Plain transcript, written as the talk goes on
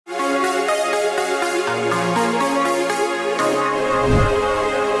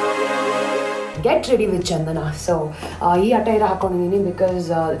get ready with Chandana. So ಈ attire ಹಾಕೊಂಡಿದ್ದೀನಿ because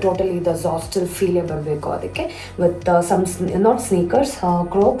totally the hostel ಫೀಲೇ ಬರಬೇಕು ಅದಕ್ಕೆ with some not sneakers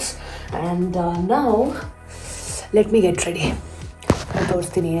ಕ್ರೋಕ್ಸ್ and ನಾವು ಲೆಟ್ ಮಿ ಗೆಟ್ ರೆಡಿ.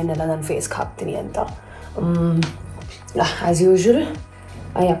 ತೋರಿಸ್ತೀನಿ ಏನೆಲ್ಲ ನಾನು ಫೇಸ್ಗೆ ಹಾಕ್ತೀನಿ ಅಂತ. As usual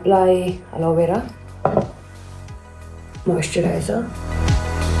I apply aloe vera moisturiser.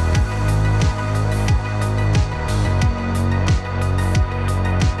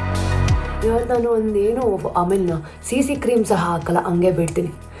 ಇವತ್ತು ನಾನು ಒಂದೇನು ಆಮೇಲೆ ಸಿ ಕ್ರೀಮ್ ಸಹ ಹಾಕಲ್ಲ, ಹಂಗೆ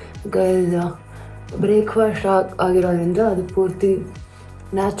ಬಿಡ್ತೀನಿ. ಬಿಕಾಸ್ ಬ್ರೇಕ್ಫಾಸ್ಟ್ ಆಗಿರೋದ್ರಿಂದ ಅದು ಪೂರ್ತಿ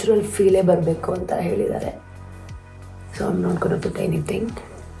ನ್ಯಾಚುರಲ್ ಫೀಲೇ ಬರಬೇಕು ಅಂತ ಹೇಳಿದ್ದಾರೆ. So I'm not gonna put anything,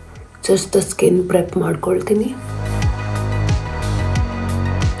 just the skin prep ಮಾಡ್ಕೊಳ್ತೀನಿ.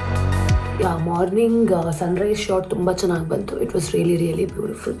 ಮಾರ್ನಿಂಗ್ ಸನ್ರೈಸ್ ಶಾಟ್ ತುಂಬ ಚೆನ್ನಾಗಿ ಬಂತು. It was really really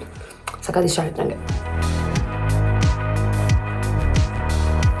beautiful. ಸಖತ್ ಇಷ್ಟ ಆಯ್ತು ನನಗೆ.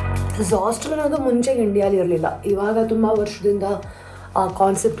 ಹಾಸ್ಟೆಲ್ ಅನ್ನೋದು ಮುಂಚೆಗೆ ಇಂಡಿಯಾಲಿ ಇರಲಿಲ್ಲ, ಇವಾಗ ತುಂಬ ವರ್ಷದಿಂದ ಆ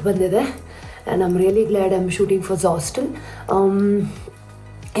ಕಾನ್ಸೆಪ್ಟ್ ಬಂದಿದೆ. And I'm really glad I am shooting for hostel.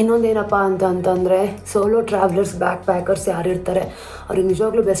 ಇನ್ನೊಂದೇನಪ್ಪ ಅಂತಂದರೆ ಸೋಲೋ ಟ್ರಾವೆಲರ್ಸ್ ಬ್ಯಾಕ್ ಪ್ಯಾಕರ್ಸ್ ಯಾರಿರ್ತಾರೆ ಅವ್ರಿಗೆ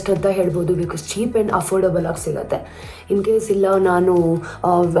ನಿಜವಾಗ್ಲೂ ಬೆಸ್ಟ್ ಅಂತ ಹೇಳ್ಬೋದು. ಬಿಕಾಸ್ ಚೀಪ್ ಆ್ಯಂಡ್ ಅಫೋರ್ಡಬಲ್ ಆಗಿ ಸಿಗುತ್ತೆ. ಇನ್ ಕೇಸ್ ಇಲ್ಲ ನಾನು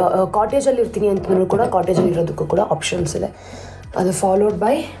ಕಾಟೇಜಲ್ಲಿ ಇರ್ತೀನಿ ಅಂತಂದ್ರೂ ಕೂಡ ಕಾಟೇಜಲ್ಲಿ ಇರೋದಕ್ಕೂ ಕೂಡ ಆಪ್ಷನ್ಸ್ ಇದೆ. ಅದು ಫಾಲೋಡ್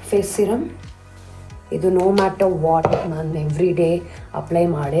ಬೈ ಫೇಸ್ ಸಿರಮ್. ಇದು ನೋ ಮ್ಯಾಟರ್ ವಾಟ್ ನಾನು ಎವ್ರಿ ಡೇ ಅಪ್ಲೈ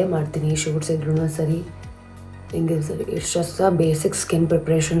ಮಾಡೇ ಮಾಡ್ತೀನಿ, ಶೂಟ್ಸ್ ಇದ್ರೂ ಸರಿ ಹಿಂಗೆ ಸರಿ. It's just the basic skin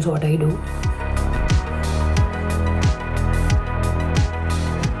preparations what I do.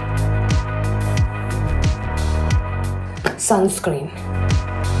 Sunscreen.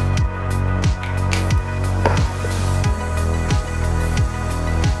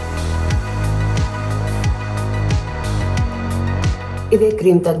 ಇದೇ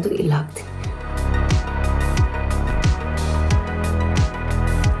ಕ್ರೀಮ್ ತೆಗೆದು ಇಲ್ಲಿ ಹಾಕ್ತೀನಿ.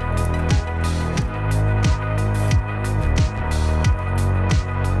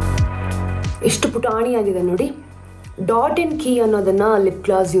 ಎಷ್ಟು ಪುಟಾಣಿಯಾಗಿದೆ ನೋಡಿ. ಡಾಟ್ ಇನ್ ಕೀ ಅನ್ನೋದನ್ನು ಲಿಪ್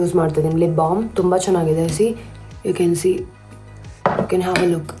ಗ್ಲಾಸ್ ಯೂಸ್ ಮಾಡ್ತಿದ್ದೀನಿ, ಲಿಪ್ ಬಾಮ್. ತುಂಬ ಚೆನ್ನಾಗಿದೆ. You can have a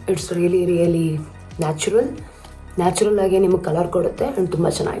look. It's really really natural ಆಗಿ ನಿಮಗೆ ಕಲರ್ ಕೊಡುತ್ತೆ ಆ್ಯಂಡ್ ತುಂಬ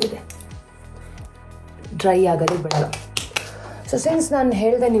ಚೆನ್ನಾಗಿದೆ. ಡ್ರೈ ಆಗೋದು ಬಿಡಲ್ಲ. ಸೊ ಸಿನ್ಸ್ ನಾನು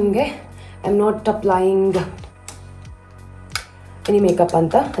ಹೇಳಿದೆ ನಿಮಗೆ I am not applying any makeup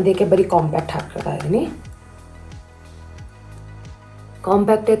ಅಂತ, ಅದಕ್ಕೆ ಬರೀ ಕಾಂಪ್ಯಾಕ್ಟ್ ಹಾಕ್ತಾ ಇದ್ದೀನಿ.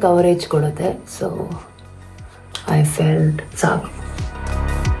 ಕಾಂಪ್ಯಾಕ್ಟೇ ಕವರೇಜ್ ಕೊಡುತ್ತೆ. ಸೊ ಐ ಫೆಲ್ಟ್ ಸಾಕು.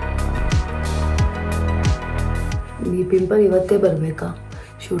 ಈ ಪಿಂಪಲ್ ಇವತ್ತೇ ಬರಬೇಕಾ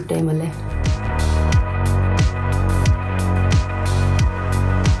ಶೂಟ್ ಟೈಮಲ್ಲೇ?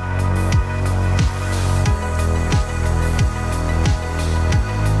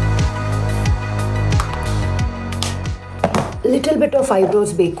 ಲಿಟಲ್ ಬಿಟ್ ಆಫ್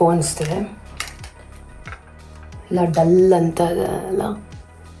ಐಬ್ರೋಸ್ ಬೇಕು ಅನಿಸ್ತಿದೆ. ಇಲ್ಲ ಡಲ್ ಅಂತ ಅಲ್ಲ,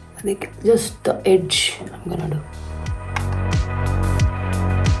 ಅದಕ್ಕೆ ಜಸ್ಟ್ ಎಡ್ಜ್ ನೋಡು.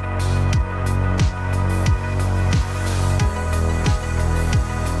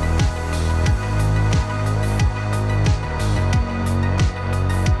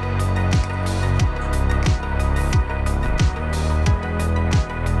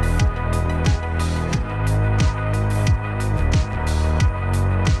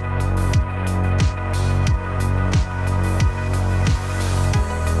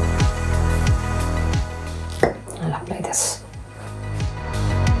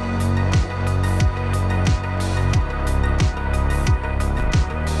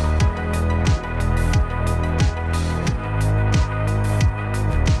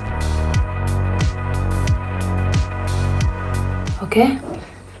 Okay,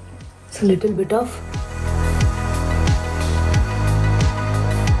 so little bit of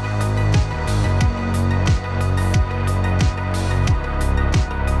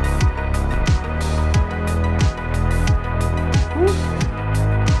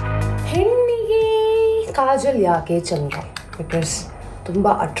ಹೆಣ್ಣಿಗೆ ಕಾಜಲ್ ಯಾಕೆ ಚಂದ? ಬಿಕಾಸ್ ತುಂಬ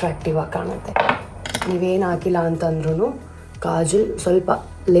ಅಟ್ರಾಕ್ಟಿವ್ ಆಗಿ ಕಾಣುತ್ತೆ. ನೀವೇನು ಹಾಕಿಲ್ಲ ಅಂತಂದ್ರೂ ಕಾಜಲ್ ಸ್ವಲ್ಪ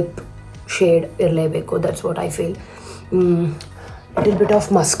ಲಿಪ್ ಶೇಡ್ ಇರಲೇಬೇಕು. That's what I feel. Little bit of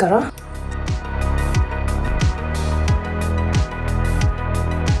mascara.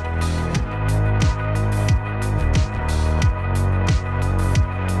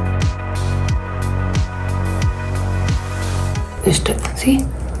 See,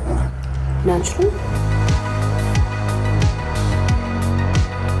 natural.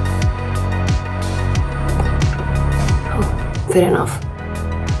 Oh, fair enough.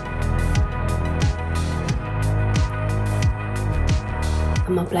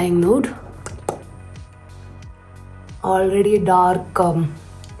 I'm applying nude. Already dark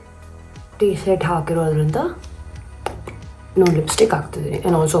T shirt ಹಾಕಿರೋದ್ರಿಂದ ನೋಡಿ ಲಿಪ್ಸ್ಟಿಕ್ ಹಾಕ್ತಿದ್ದೀನಿ.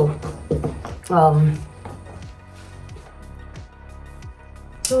 ಆ್ಯಂಡ್ ಆಲ್ಸೋ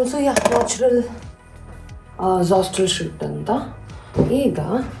ನ್ಯಾಚುರಲ್ ಜಾಸ್ಟ್ರಲ್ ಶೂಟ್ ಅಂತ. ಈಗ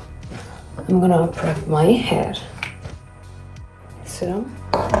I'm gonna prep my hair. Serum.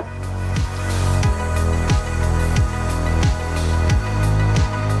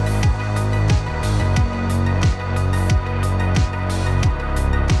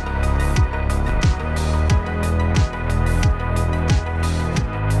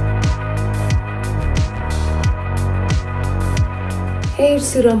 Hair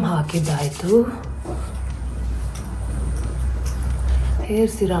serum ಹಾಕಿದ್ದಾಯಿತು.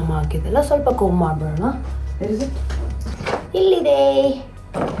 Hair serum ಹಾಕಿದ್ದೆಲ್ಲ ಸ್ವಲ್ಪ ಕೋಮ್ ಮಾಡೋಣ. ಇಲ್ಲಿದೆ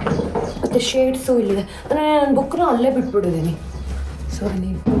ಮತ್ತು shades ಇಲ್ಲಿದೆ. ನಾನು ಬುಕ್ನ ಅಲ್ಲೇ ಬಿಟ್ಬಿಟ್ಟಿದ್ದೀನಿ. So I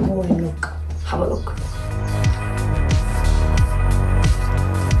need to go and look, have a look.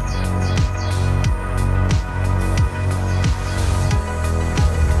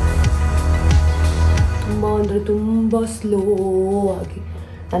 ತುಂಬ ಅಂದರೆ ತುಂಬ ಸ್ಲೋ ಆಗಿ.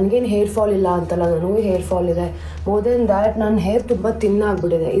 ನನಗೇನು ಹೇರ್ ಫಾಲ್ ಇಲ್ಲ ಅಂತಲ್ಲ, ನನಗೂ ಹೇರ್ ಫಾಲ್ ಇದೆ. ಮೋರ್ ದೆನ್ ದ್ಯಾಟ್ ನನ್ನ ಹೇರ್ ತುಂಬ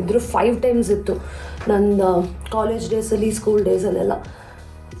ತಿನ್ನಾಗ್ಬಿಟ್ಟಿದೆ. ಇದ್ರ 5 ಟೈಮ್ಸ್ ಇತ್ತು ನನ್ನ ಕಾಲೇಜ್ ಡೇಸಲ್ಲಿ, ಸ್ಕೂಲ್ ಡೇಸಲ್ಲೆಲ್ಲ.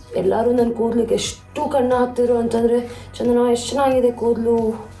 ಎಲ್ಲರೂ ನನ್ನ ಕೂದಲಿಗೆ ಎಷ್ಟು ಕಣ್ಣು ಹಾಕ್ತಿದ್ರು ಅಂತಂದರೆ, ಚಂದನ ಎಷ್ಟು ಚೆನ್ನಾಗಿದೆ ಕೂದಲು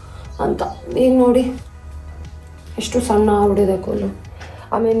ಅಂತ. ಈಗ ನೋಡಿ ಎಷ್ಟು ಸಣ್ಣ ಆಗ್ಬಿಟ್ಟಿದೆ ಕೂದಲು.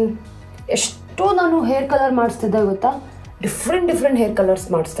 ಐ ಮೀನ್ ಎಷ್ಟು ನಾನು ಹೇರ್ ಕಲರ್ ಮಾಡಿಸ್ತಿದ್ದೆ ಗೊತ್ತಾ, ಡಿಫ್ರೆಂಟ್ ಹೇರ್ ಕಲರ್ಸ್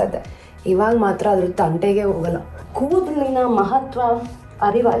ಮಾಡಿಸ್ತಾ ಇದ್ದೆ. ಇವಾಗ ಮಾತ್ರ ಅದ್ರ ತಂಟೆಗೆ ಹೋಗಲ್ಲ. ಕೂದಲಿನ ಮಹತ್ವ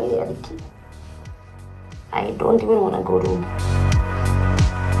ಅರಿವಾಗಿದೆ ಅದಕ್ಕೆ. I don't even want to go room.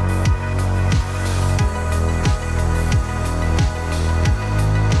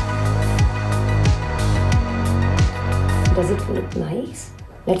 Does it look nice?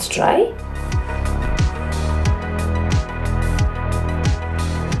 Let's try.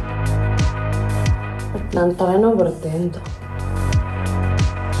 But ನನ್ನ ತಲೆನೋ ಬರುತ್ತೆ ಅಂತ.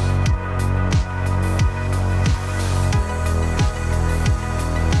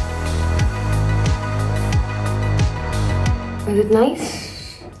 Is it nice?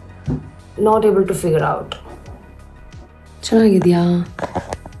 Not able to figure out. ಚೆನ್ನಾಗಿದೆಯಾ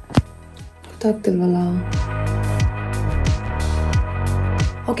ಗೊತ್ತಾಗ್ತಿಲ್ವಲ್ಲ.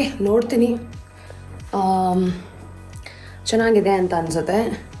 ಓಕೆ, ನೋಡ್ತೀನಿ. ಚೆನ್ನಾಗಿದೆ ಅಂತ ಅನಿಸುತ್ತೆ.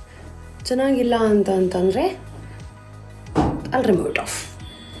 ಚೆನ್ನಾಗಿಲ್ಲ ಅಂತಂದರೆ I'll remove it off.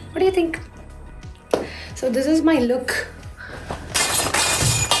 What do you think? So this is my look.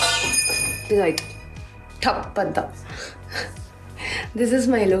 Like, top ಅಂತ. This is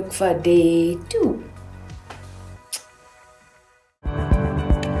my look for day 2.